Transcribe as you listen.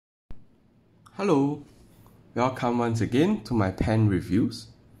Hello, welcome once again to my pen reviews.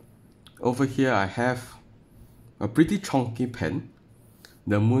 Over here I have a pretty chunky pen,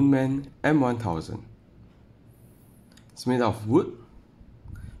 the Moonman M1000. It's made of wood.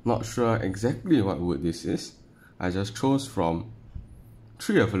 Not sure exactly what wood this is. I just chose from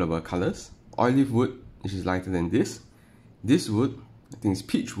 3 available colors. Olive wood, which is lighter than this wood, I think it's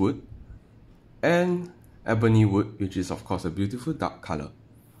peach wood, and ebony wood, which is of course a beautiful dark color.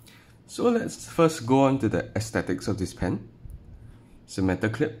 So let's first go on to the aesthetics of this pen. It's a metal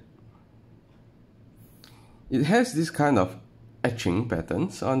clip. It has this kind of etching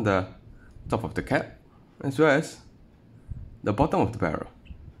patterns on the top of the cap, as well as the bottom of the barrel.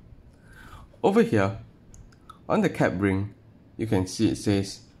 Over here, on the cap ring, you can see it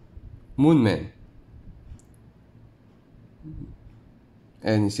says Moonman.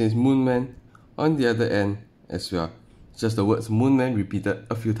 And it says Moonman on the other end as well. Just the words Moonman repeated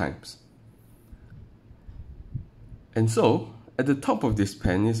a few times. And so, at the top of this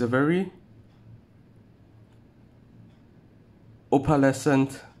pen is a very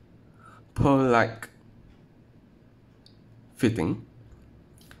opalescent, pearl-like fitting.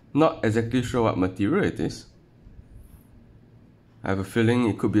 Not exactly sure what material it is. I have a feeling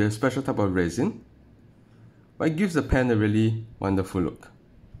it could be a special type of resin, but it gives the pen a really wonderful look.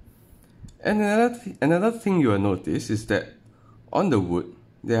 And another thing you will notice is that on the wood,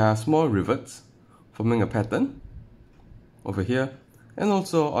 there are small rivets forming a pattern over here and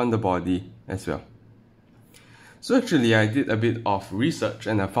also on the body as well. So actually I did a bit of research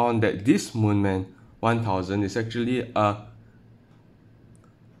and I found that this Moonman 1000 is actually a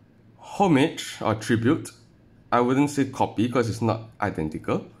homage or tribute, I wouldn't say copy because it's not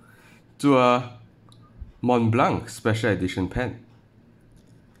identical, to a Mont Blanc special edition pen.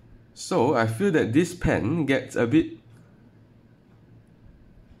 So I feel that this pen gets a bit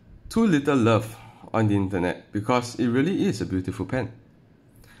too little love on the internet because it really is a beautiful pen.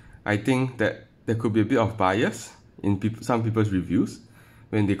 I think that there could be a bit of bias in some people's reviews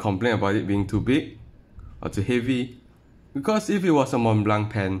when they complain about it being too big or too heavy, because if it was a Mont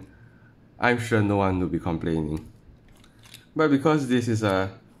Blanc pen, I'm sure no one would be complaining. But because this is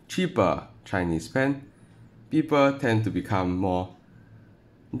a cheaper Chinese pen, people tend to become more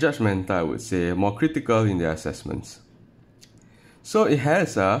judgmental, I would say, more critical in their assessments. So it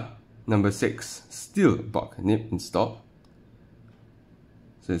has a number 6 steel block nib installed.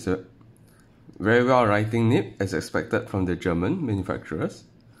 So it's a very well writing nib as expected from the German manufacturers.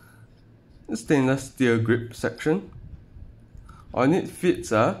 The stainless steel grip section. On it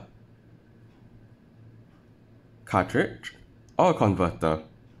fits a cartridge or a converter.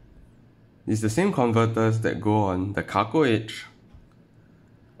 It's the same converters that go on the Carco Edge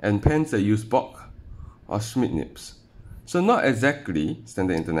and pens that use Bock or Schmidt nibs. So not exactly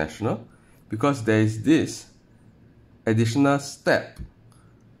standard international, because there is this additional step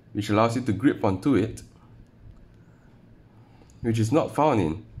which allows you to grip onto it, which is not found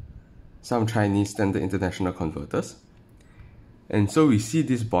in some Chinese standard international converters. And so we see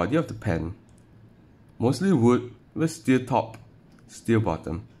this body of the pen, mostly wood with steel top, steel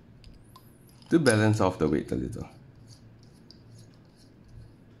bottom, to balance off the weight a little.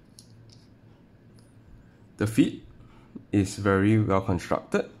 The feet is very well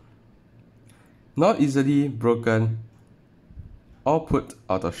constructed, not easily broken or put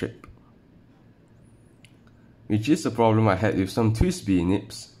out of shape, which is a problem I had with some twist bee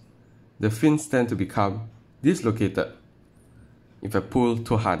nibs. The fins tend to become dislocated if I pull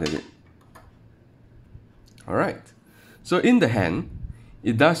too hard at it. Alright, so in the hand,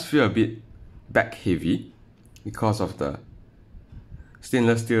 it does feel a bit back heavy because of the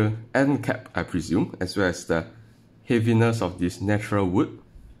stainless steel end cap, I presume, as well as the heaviness of this natural wood.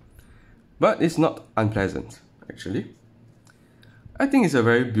 But it's not unpleasant, actually. I think it's a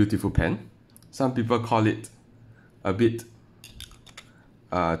very beautiful pen. Some people call it a bit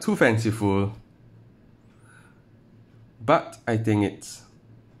too fanciful, but I think it's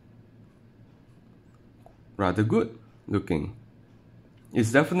rather good looking.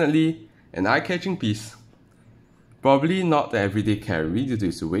 It's definitely an eye-catching piece. Probably not the everyday carry due to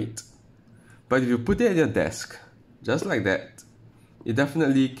its weight, but if you put it at your desk, just like that, it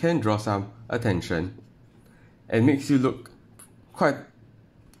definitely can draw some attention and makes you look quite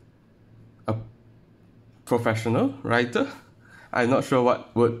a professional writer. I'm not sure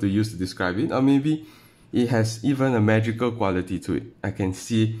what word to use to describe it, or maybe it has even a magical quality to it. I can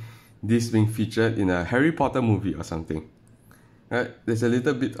see this being featured in a Harry Potter movie or something. Right? There's a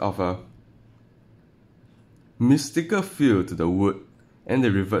little bit of a mystical feel to the wood, and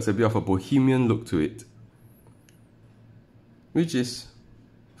the rivets a bit of a bohemian look to it, which is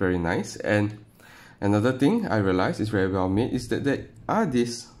very nice. And Another thing I realized is very well made is that there are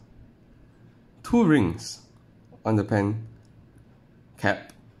these two rings on the pen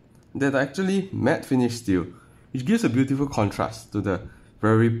cap that are actually matte finish steel, which gives a beautiful contrast to the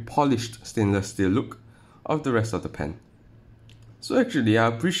very polished stainless steel look of the rest of the pen. So actually, I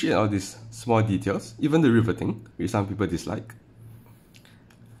appreciate all these small details, even the riveting, which some people dislike.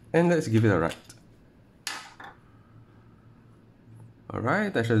 And let's give it a write.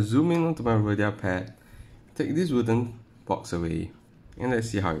 Alright, I shall zoom in onto my Rhodia pad, take this wooden box away, and let's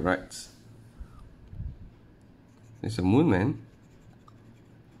see how it writes. It's a Moonman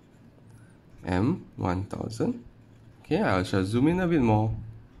M1000. Okay, I shall zoom in a bit more.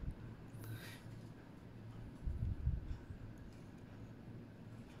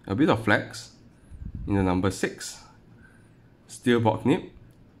 A bit of flex in the number 6. Steel box nib.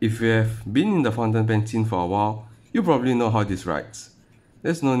 If you have been in the fountain pen scene for a while, you probably know how this writes.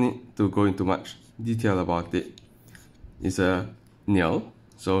 There's no need to go into much detail about it. It's a nail,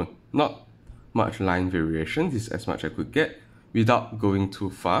 so not much line variation. This is as much as I could get without going too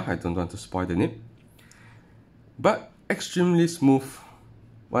far. I don't want to spoil the nib. But extremely smooth,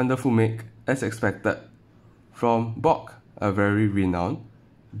 wonderful make as expected from Bock, a very renowned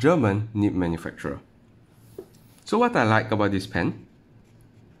German nib manufacturer. So what I like about this pen,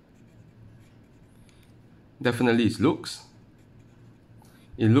 definitely its looks.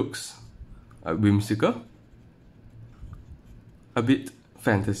 It looks whimsical, a bit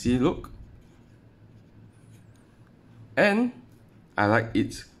fantasy look, and I like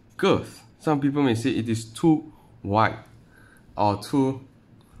its girth. Some people may say it is too wide or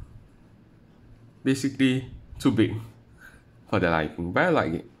basically too big for their liking, but I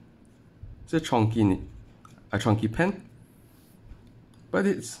like it. It's a chonky pen, but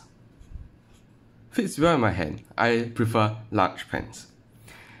it fits well in my hand. I prefer large pens.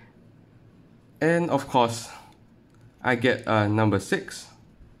 And of course, I get a number 6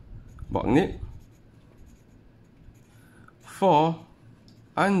 Bock nib for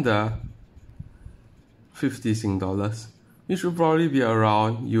under 50 Sing dollars, which will probably be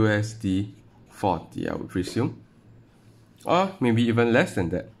around USD 40, I would presume, or maybe even less than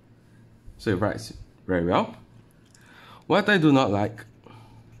that. So it writes very well. What I do not like,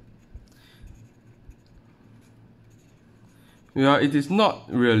 well, it is not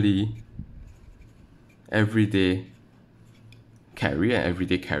really everyday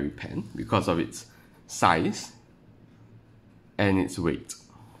carry pen because of its size and its weight.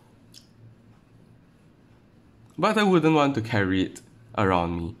 But I wouldn't want to carry it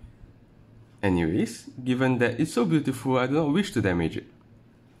around me anyways, given that it's so beautiful. I do not wish to damage it.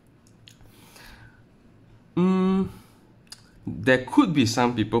 There could be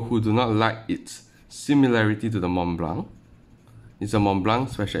some people who do not like its similarity to the Mont Blanc. It's a Mont Blanc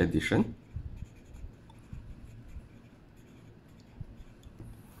special edition.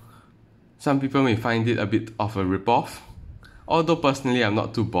 Some people may find it a bit of a rip-off, although personally I'm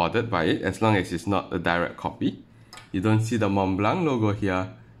not too bothered by it as long as it's not a direct copy. You don't see the Mont Blanc logo here,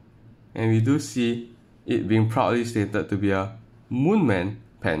 and we do see it being proudly stated to be a Moonman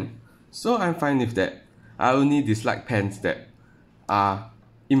pen, so I'm fine with that. I only dislike pens that are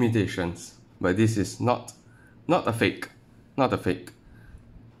imitations, but this is not a fake,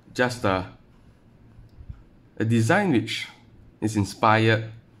 just a design which is inspired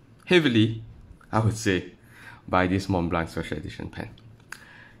heavily, I would say, by this Mont Blanc special edition pen.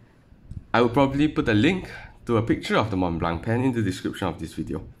 I will probably put a link to a picture of the Mont Blanc pen in the description of this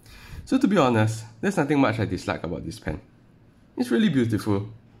video. So to be honest, there's nothing much I dislike about this pen. It's really beautiful.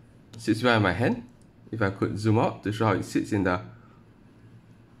 It sits well in my hand. If I could zoom out to show how it sits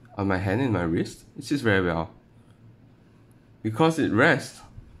on my hand and my wrist, it sits very well. Because it rests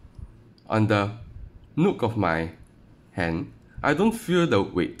on the nook of my hand, I don't feel the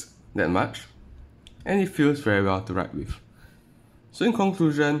weight that much, and it feels very well to write with. So in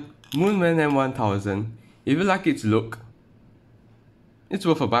conclusion, Moonman M1000, if you like its look, it's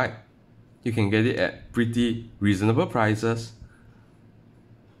worth a buy. You can get it at pretty reasonable prices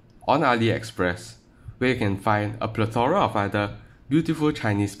on AliExpress, where you can find a plethora of other beautiful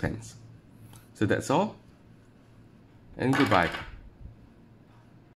Chinese pens. So that's all, and goodbye.